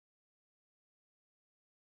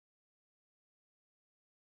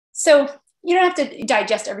So you don't have to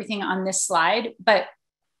digest everything on this slide, but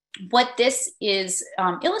what this is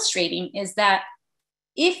illustrating is that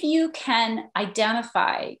if you can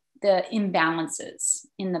identify the imbalances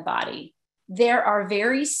in the body, there are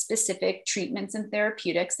very specific treatments and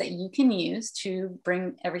therapeutics that you can use to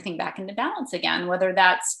bring everything back into balance again, whether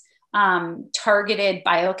that's targeted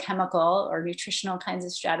biochemical or nutritional kinds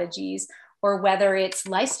of strategies, or whether it's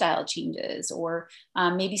lifestyle changes or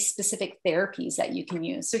maybe specific therapies that you can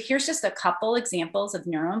use. So here's just a couple examples of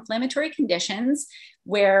neuroinflammatory conditions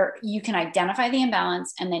where you can identify the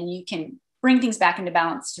imbalance and then you can bring things back into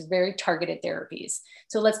balance through very targeted therapies.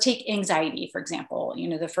 So let's take anxiety, for example,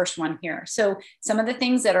 the first one here. So some of the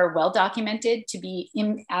things that are well documented to be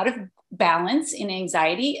out of balance in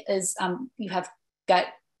anxiety is you have gut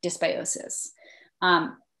dysbiosis.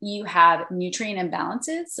 You have nutrient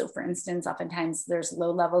imbalances. So for instance, oftentimes there's low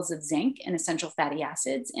levels of zinc and essential fatty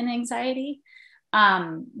acids in anxiety.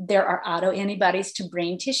 There are autoantibodies to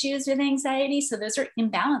brain tissues with anxiety. So those are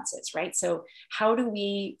imbalances, right? So how do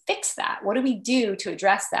we fix that? What do we do to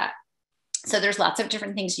address that? So there's lots of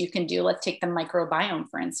different things you can do. Let's take the microbiome,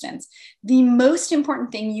 for instance. The most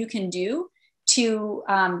important thing you can do to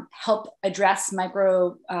help address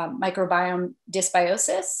microbiome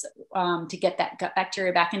dysbiosis, to get that gut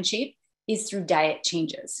bacteria back in shape, is through diet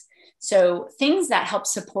changes. So things that help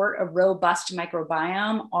support a robust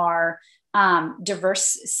microbiome are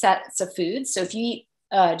diverse sets of foods. So if you eat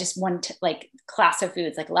just one class of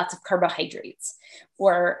foods, like lots of carbohydrates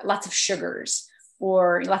or lots of sugars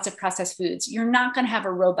or lots of processed foods, you're not going to have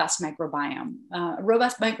a robust microbiome. A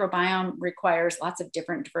robust microbiome requires lots of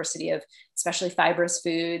different diversity of, especially fibrous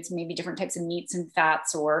foods, maybe different types of meats and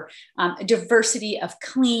fats, or a diversity of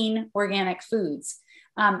clean organic foods.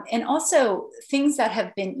 And also things that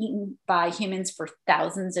have been eaten by humans for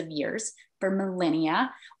thousands of years, for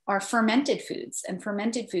millennia, are fermented foods. And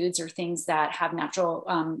fermented foods are things that have natural,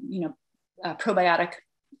 probiotic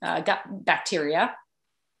gut bacteria.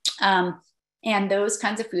 And those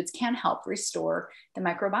kinds of foods can help restore the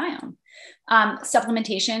microbiome.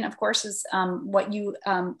 Supplementation, of course, is what you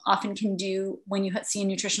often can do when you see a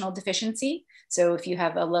nutritional deficiency. So if you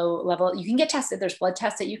have a low level, you can get tested. There's blood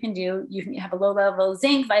tests that you can do. You can have a low level of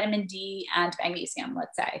zinc, vitamin D, and magnesium,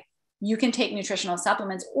 let's say. You can take nutritional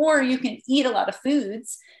supplements, or you can eat a lot of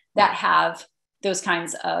foods that have those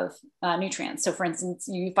kinds of nutrients. So for instance,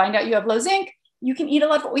 you find out you have low zinc, you can eat a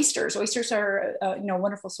lot of oysters. Oysters are a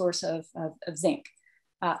wonderful source of zinc,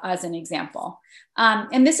 as an example.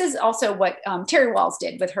 And this is also what Terry Walls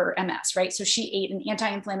did with her MS, right? So she ate an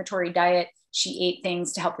anti-inflammatory diet. She ate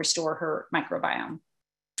things to help restore her microbiome.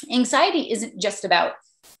 Anxiety isn't just about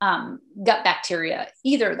gut bacteria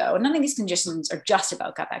either, though. None of these conditions are just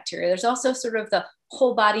about gut bacteria. There's also sort of the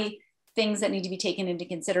whole body things that need to be taken into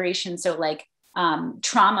consideration. So like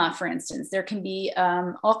trauma, for instance, there can be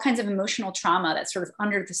all kinds of emotional trauma that's sort of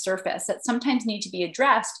under the surface that sometimes need to be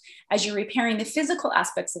addressed as you're repairing the physical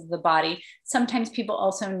aspects of the body. Sometimes people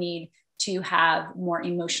also need to have more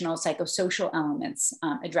emotional, psychosocial elements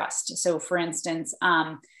addressed. So for instance,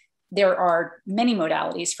 there are many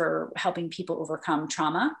modalities for helping people overcome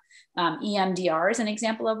trauma. EMDR is an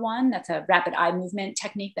example of one. That's a rapid eye movement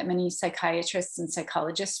technique that many psychiatrists and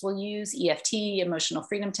psychologists will use. EFT, emotional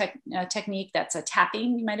freedom technique, that's a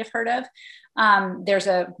tapping you might have heard of. There's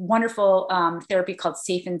a wonderful therapy called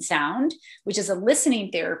Safe and Sound, which is a listening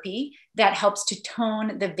therapy that helps to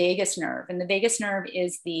tone the vagus nerve. And the vagus nerve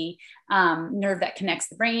is the nerve that connects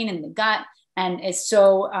the brain and the gut, and is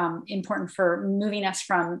so important for moving us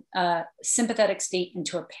from a sympathetic state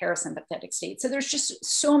into a parasympathetic state. So there's just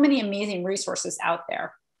so many amazing resources out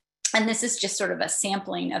there. And this is just sort of a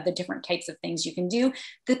sampling of the different types of things you can do.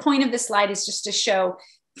 The point of this slide is just to show,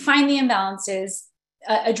 find the imbalances,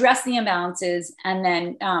 address the imbalances, and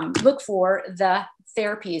then look for the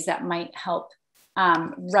therapies that might help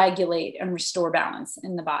regulate and restore balance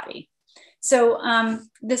in the body. So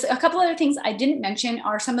a couple other things I didn't mention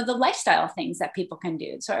are some of the lifestyle things that people can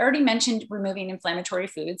do. So I already mentioned removing inflammatory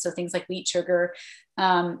foods. So things like wheat, sugar,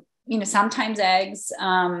 sometimes eggs,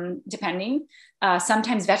 depending,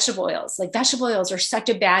 sometimes vegetable oils. Like vegetable oils are such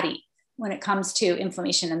a baddie when it comes to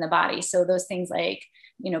inflammation in the body. So those things like,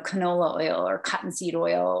 canola oil or cottonseed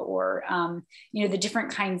oil or, the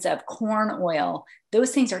different kinds of corn oil,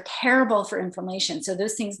 those things are terrible for inflammation. So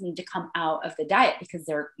those things need to come out of the diet because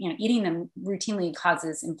they're, eating them routinely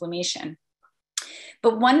causes inflammation.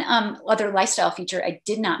 But one other lifestyle feature I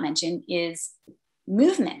did not mention is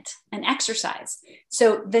movement and exercise.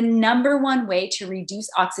 So the number one way to reduce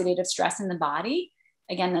oxidative stress in the body,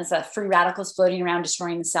 again, there's free radicals floating around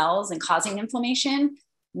destroying the cells and causing inflammation,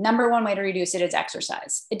 number one way to reduce it is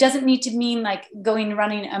exercise. It doesn't need to mean like going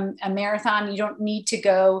running a marathon. You don't need to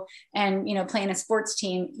go and, play in a sports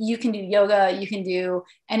team. You can do yoga. You can do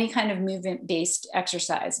any kind of movement-based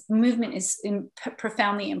exercise. Movement is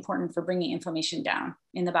profoundly important for bringing inflammation down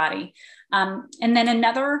in the body. And then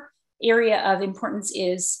another area of importance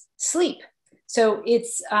is sleep. So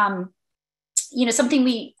it's, something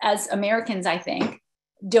we as Americans, I think,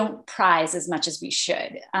 don't prize as much as we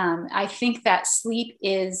should. I think that sleep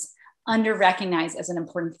is under-recognized as an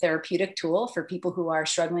important therapeutic tool for people who are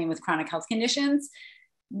struggling with chronic health conditions.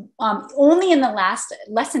 Only in the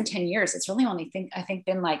less than 10 years, it's really only I think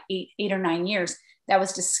been like eight or 9 years, that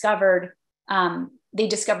was discovered. They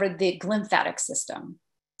discovered the lymphatic system.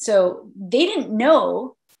 So they didn't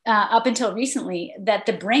know up until recently that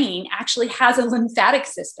the brain actually has a lymphatic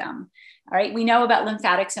system. All right. We know about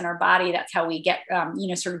lymphatics in our body. That's how we get,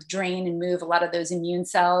 sort of drain and move a lot of those immune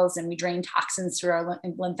cells, and we drain toxins through our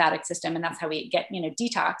lymphatic system. And that's how we get,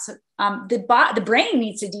 detox. The brain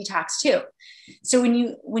needs to detox too. So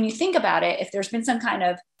when you think about it, if there's been some kind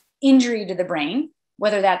of injury to the brain,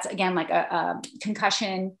 whether that's again, like a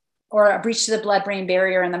concussion or a breach to the blood-brain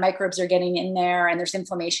barrier, and the microbes are getting in there and there's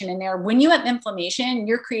inflammation in there. When you have inflammation,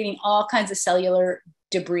 you're creating all kinds of cellular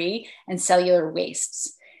debris and cellular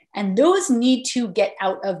wastes. And those need to get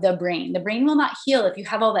out of the brain. The brain will not heal if you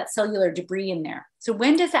have all that cellular debris in there. So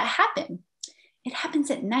when does that happen? It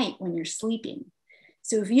happens at night when you're sleeping.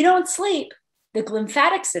 So if you don't sleep, the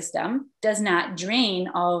lymphatic system does not drain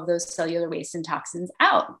all of those cellular waste and toxins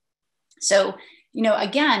out. So,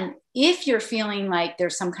 again, if you're feeling like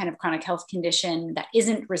there's some kind of chronic health condition that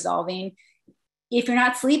isn't resolving, if you're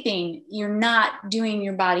not sleeping, you're not doing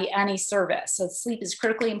your body any service. So sleep is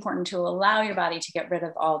critically important to allow your body to get rid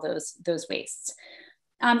of all those wastes.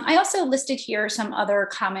 I also listed here some other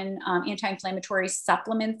common anti-inflammatory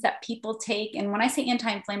supplements that people take. And when I say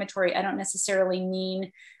anti-inflammatory, I don't necessarily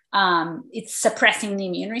mean it's suppressing the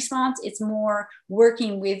immune response. It's more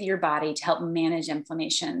working with your body to help manage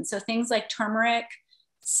inflammation. So things like turmeric,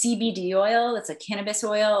 CBD oil, that's a cannabis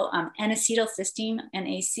oil, N-acetylcysteine,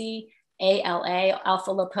 NAC, ALA,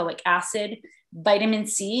 alpha lipoic acid, vitamin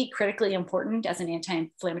C, critically important as an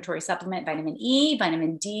anti-inflammatory supplement, vitamin E,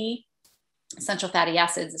 vitamin D, essential fatty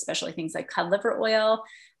acids, especially things like cod liver oil.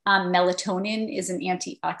 Melatonin is an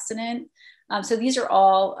antioxidant. So these are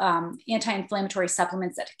all anti-inflammatory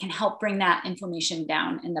supplements that can help bring that inflammation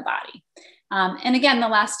down in the body. And again, the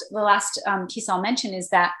last piece I'll mention is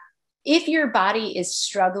that if your body is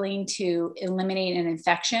struggling to eliminate an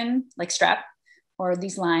infection like strep or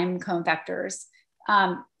these Lyme co-infectors,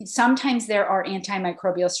 sometimes there are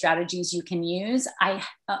antimicrobial strategies you can use.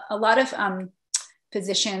 A lot of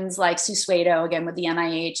physicians like Sue Suedo, again with the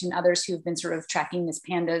NIH, and others who've been sort of tracking this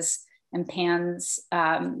PANDAS and PANS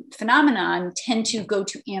phenomenon tend to go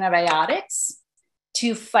to antibiotics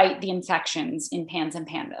to fight the infections in PANS and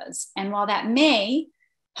PANDAS. And while that may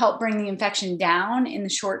help bring the infection down in the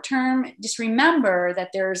short term, just remember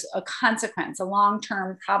that there's a consequence, a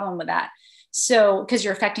long-term problem with that. So, because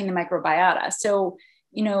you're affecting the microbiota. So,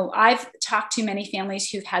 I've talked to many families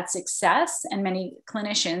who've had success, and many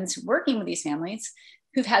clinicians working with these families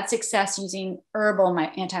who've had success using herbal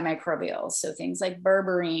antimicrobials. So things like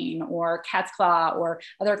berberine or cat's claw or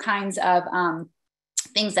other kinds of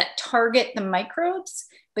things that target the microbes,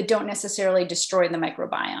 but don't necessarily destroy the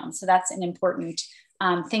microbiome. So that's an important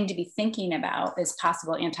thing to be thinking about, as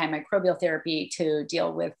possible antimicrobial therapy to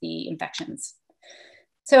deal with the infections.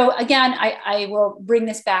 So again, I will bring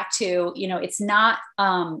this back to, it's not,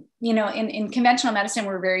 in conventional medicine,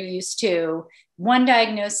 we're very used to one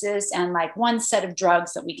diagnosis and like one set of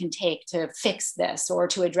drugs that we can take to fix this or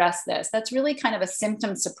to address this. That's really kind of a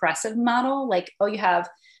symptom suppressive model. Like, oh, you have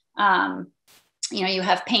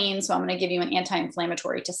pain, so I'm going to give you an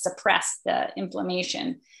anti-inflammatory to suppress the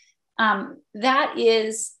inflammation. That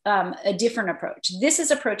is a different approach. This is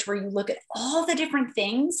an approach where you look at all the different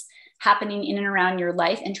things happening in and around your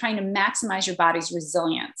life and trying to maximize your body's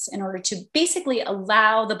resilience in order to basically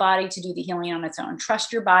allow the body to do the healing on its own.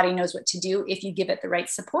 Trust your body knows what to do if you give it the right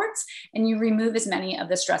supports and you remove as many of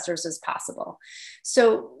the stressors as possible.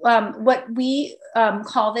 So what we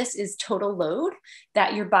call this is total load,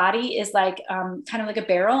 that your body is like kind of like a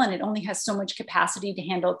barrel, and it only has so much capacity to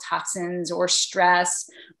handle toxins or stress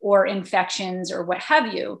or infections or what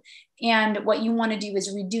have you. And what you want to do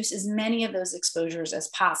is reduce as many of those exposures as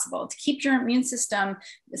possible to keep your immune system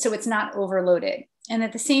so it's not overloaded. And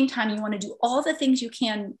at the same time, you want to do all the things you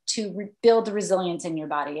can to build the resilience in your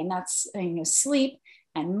body. And that's sleep,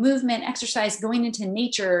 and movement, exercise, going into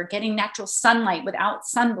nature, getting natural sunlight without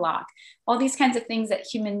sunblock, all these kinds of things that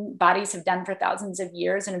human bodies have done for thousands of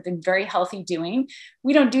years and have been very healthy doing.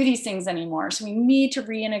 We don't do these things anymore. So we need to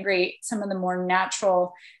reintegrate some of the more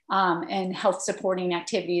natural and health supporting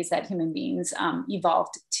activities that human beings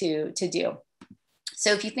evolved to do.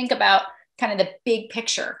 So if you think about kind of the big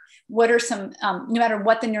picture, what are some, no matter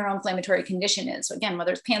what the neuroinflammatory condition is, so again,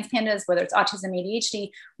 whether it's PANS, PANDAS, whether it's autism,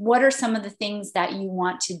 ADHD, what are some of the things that you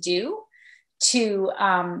want to do to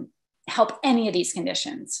help any of these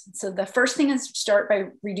conditions? So the first thing is start by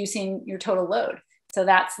reducing your total load. So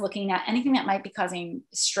that's looking at anything that might be causing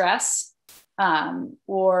stress,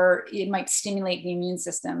 or it might stimulate the immune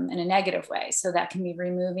system in a negative way. So that can be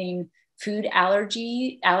removing food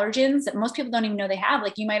allergens that most people don't even know they have.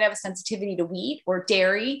 Like you might have a sensitivity to wheat or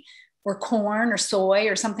dairy or corn or soy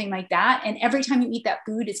or something like that. And every time you eat that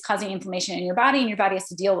food, it's causing inflammation in your body and your body has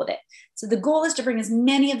to deal with it. So the goal is to bring as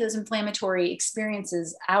many of those inflammatory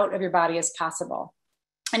experiences out of your body as possible.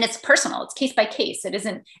 And it's personal, it's case by case. It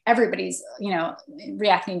isn't everybody's,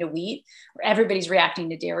 reacting to wheat or everybody's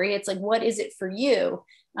reacting to dairy. It's like, what is it for you?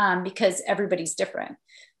 Because everybody's different.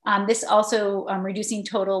 This also reducing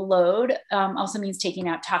total load also means taking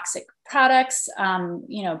out toxic products,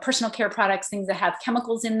 personal care products, things that have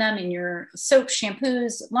chemicals in them in your soap,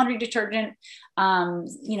 shampoos, laundry detergent,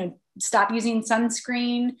 stop using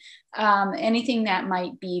sunscreen, anything that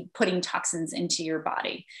might be putting toxins into your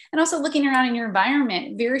body. And also looking around in your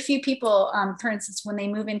environment. Very few people, for instance, when they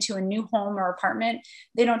move into a new home or apartment,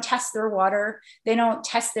 they don't test their water, they don't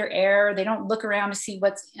test their air, they don't look around to see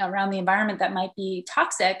what's around the environment that might be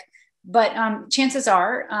toxic. But chances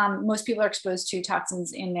are most people are exposed to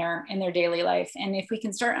toxins in their daily life. And if we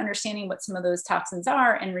can start understanding what some of those toxins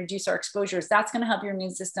are and reduce our exposures, that's going to help your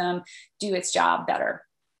immune system do its job better.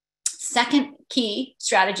 Second key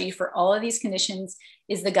strategy for all of these conditions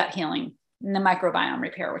is the gut healing and the microbiome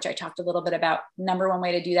repair, which I talked a little bit about. Number one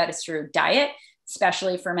way to do that is through diet,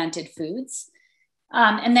 especially fermented foods.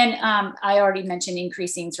 And then I already mentioned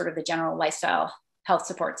increasing sort of the general lifestyle health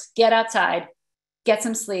supports. Get outside, get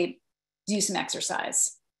some sleep, do some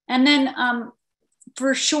exercise. And then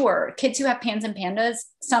for sure, kids who have PANS and PANDAS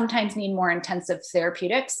sometimes need more intensive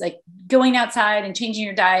therapeutics, like going outside and changing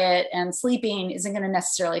your diet and sleeping isn't going to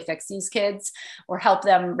necessarily fix these kids or help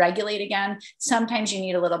them regulate again. Sometimes you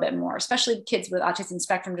need a little bit more, especially kids with autism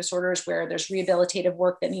spectrum disorders where there's rehabilitative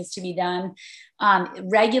work that needs to be done.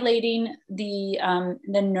 Regulating the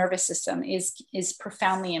nervous system is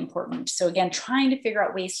profoundly important. So again, trying to figure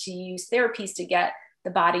out ways to use therapies to get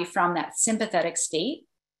the body from that sympathetic state,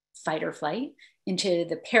 fight or flight, into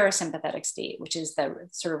the parasympathetic state, which is the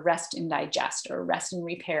sort of rest and digest or rest and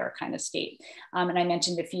repair kind of state. And I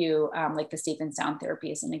mentioned a few, like the safe and sound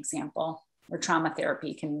therapy as an example, or trauma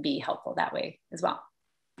therapy can be helpful that way as well.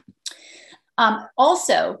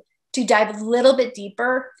 Also, to dive a little bit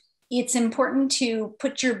deeper, it's important to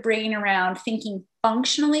put your brain around thinking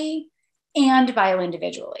functionally and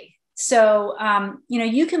bio-individually. So,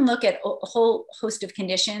 you can look at a whole host of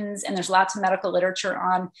conditions, and there's lots of medical literature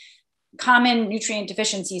on common nutrient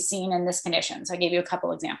deficiencies seen in this condition. So I gave you a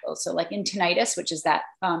couple examples. So like in tinnitus, which is that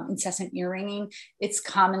incessant ear ringing, it's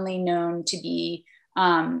commonly known to be,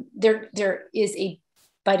 there is a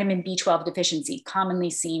vitamin B12 deficiency commonly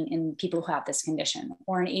seen in people who have this condition.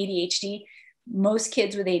 Or in ADHD, most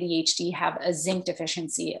kids with ADHD have a zinc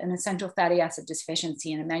deficiency, an essential fatty acid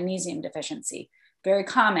deficiency, and a magnesium deficiency. Very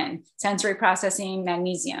common. Sensory processing,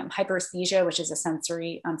 magnesium, hyperesthesia, which is a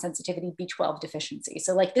sensory sensitivity, B12 deficiency.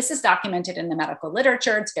 So like this is documented in the medical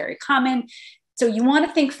literature. It's very common. So you want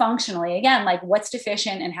to think functionally, again, like what's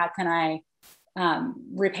deficient and how can I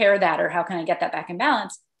repair that, or how can I get that back in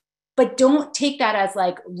balance? But don't take that as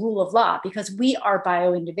like rule of law, because we are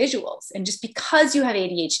bio-individuals. And just because you have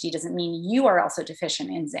ADHD doesn't mean you are also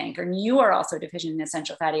deficient in zinc or you are also deficient in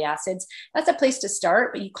essential fatty acids. That's a place to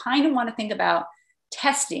start, but you kind of want to think about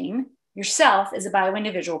testing yourself as a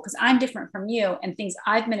bio-individual, because I'm different from you and things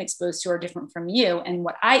I've been exposed to are different from you and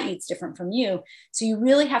what I eat is different from you. So you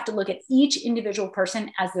really have to look at each individual person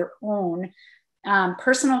as their own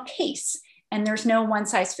personal case. And there's no one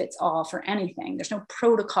size fits all for anything. There's no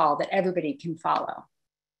protocol that everybody can follow.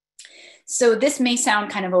 So this may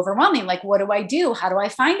sound kind of overwhelming. Like, what do I do? How do I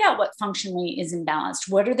find out what functionally is imbalanced?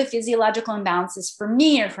 What are the physiological imbalances for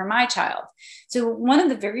me or for my child? So one of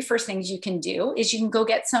the very first things you can do is you can go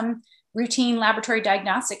get some routine laboratory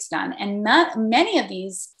diagnostics done. And many of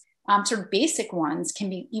these sort of basic ones can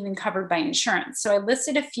be even covered by insurance. So I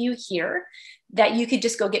listed a few here that you could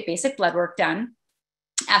just go get basic blood work done.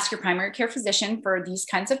 ask your primary care physician for these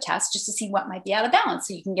kinds of tests just to see what might be out of balance.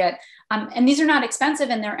 So you can get, and these are not expensive,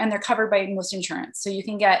 and they're covered by most insurance. So you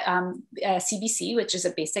can get CBC, which is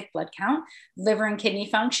a basic blood count, liver and kidney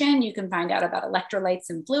function. You can find out about electrolytes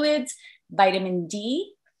and fluids, vitamin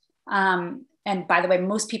D. And by the way,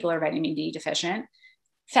 most people are vitamin D deficient.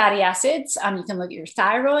 Fatty acids, you can look at your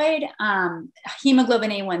thyroid,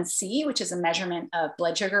 hemoglobin A1C, which is a measurement of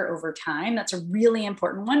blood sugar over time. That's a really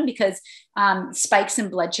important one because spikes in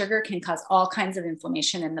blood sugar can cause all kinds of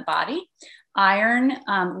inflammation in the body. Iron,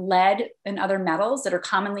 lead, and other metals that are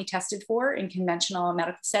commonly tested for in conventional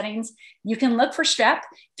medical settings. You can look for strep.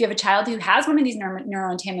 If you have a child who has one of these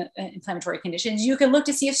neuroinflammatory conditions, you can look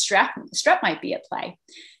to see if strep might be at play.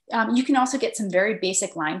 You can also get some very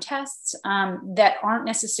basic Lyme tests that aren't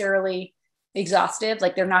necessarily exhaustive.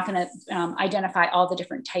 Like they're not going to identify all the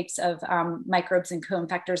different types of microbes and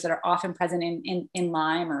co-infectors that are often present in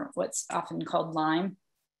Lyme, or what's often called Lyme.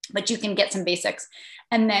 But you can get some basics.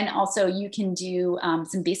 And then also you can do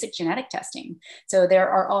some basic genetic testing. So there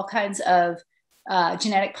are all kinds of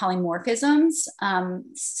genetic polymorphisms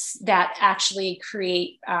that actually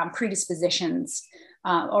create predispositions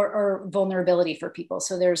or vulnerability for people.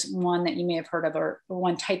 So there's one that you may have heard of, or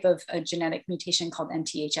one type of a genetic mutation called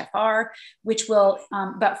MTHFR, which will,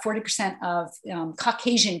 about 40% of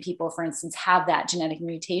Caucasian people, for instance, have that genetic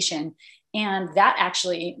mutation. And that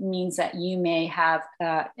actually means that you may have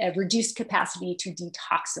a reduced capacity to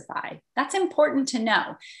detoxify. That's important to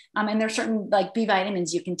know. And there's certain like B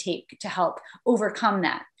vitamins you can take to help overcome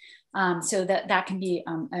that. So that can be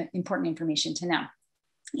important information to know.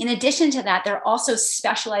 In addition to that, there are also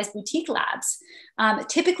specialized boutique labs,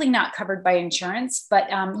 typically not covered by insurance, but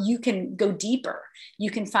you can go deeper.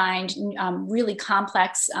 You can find really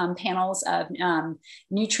complex panels of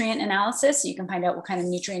nutrient analysis. You can find out what kind of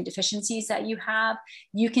nutrient deficiencies that you have.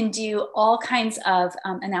 You can do all kinds of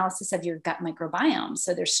analysis of your gut microbiome.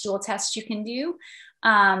 So there's stool tests you can do.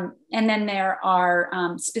 And then there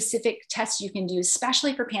are specific tests you can do,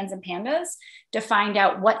 especially for PANS and PANDAS, to find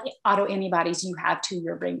out what autoantibodies you have to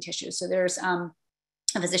your brain tissue. So there's a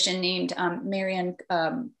physician named Marion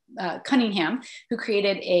Cunningham, who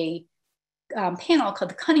created a panel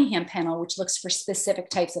called the Cunningham panel, which looks for specific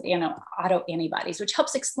types of autoantibodies, which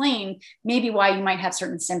helps explain maybe why you might have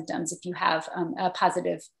certain symptoms if you have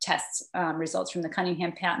positive test results from the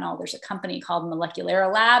Cunningham panel. There's a company called Molecular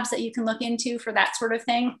Labs that you can look into for that sort of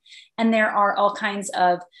thing. And there are all kinds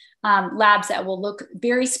of labs that will look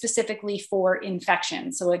very specifically for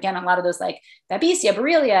infection. So again, a lot of those like Babesia,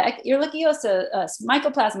 Borrelia, Ehrlichiosis,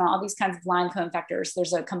 Mycoplasma, all these kinds of Lyme co-infectors.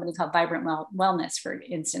 There's a company called Vibrant Wellness, for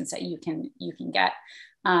instance, that you can get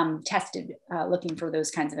tested looking for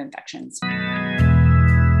those kinds of infections.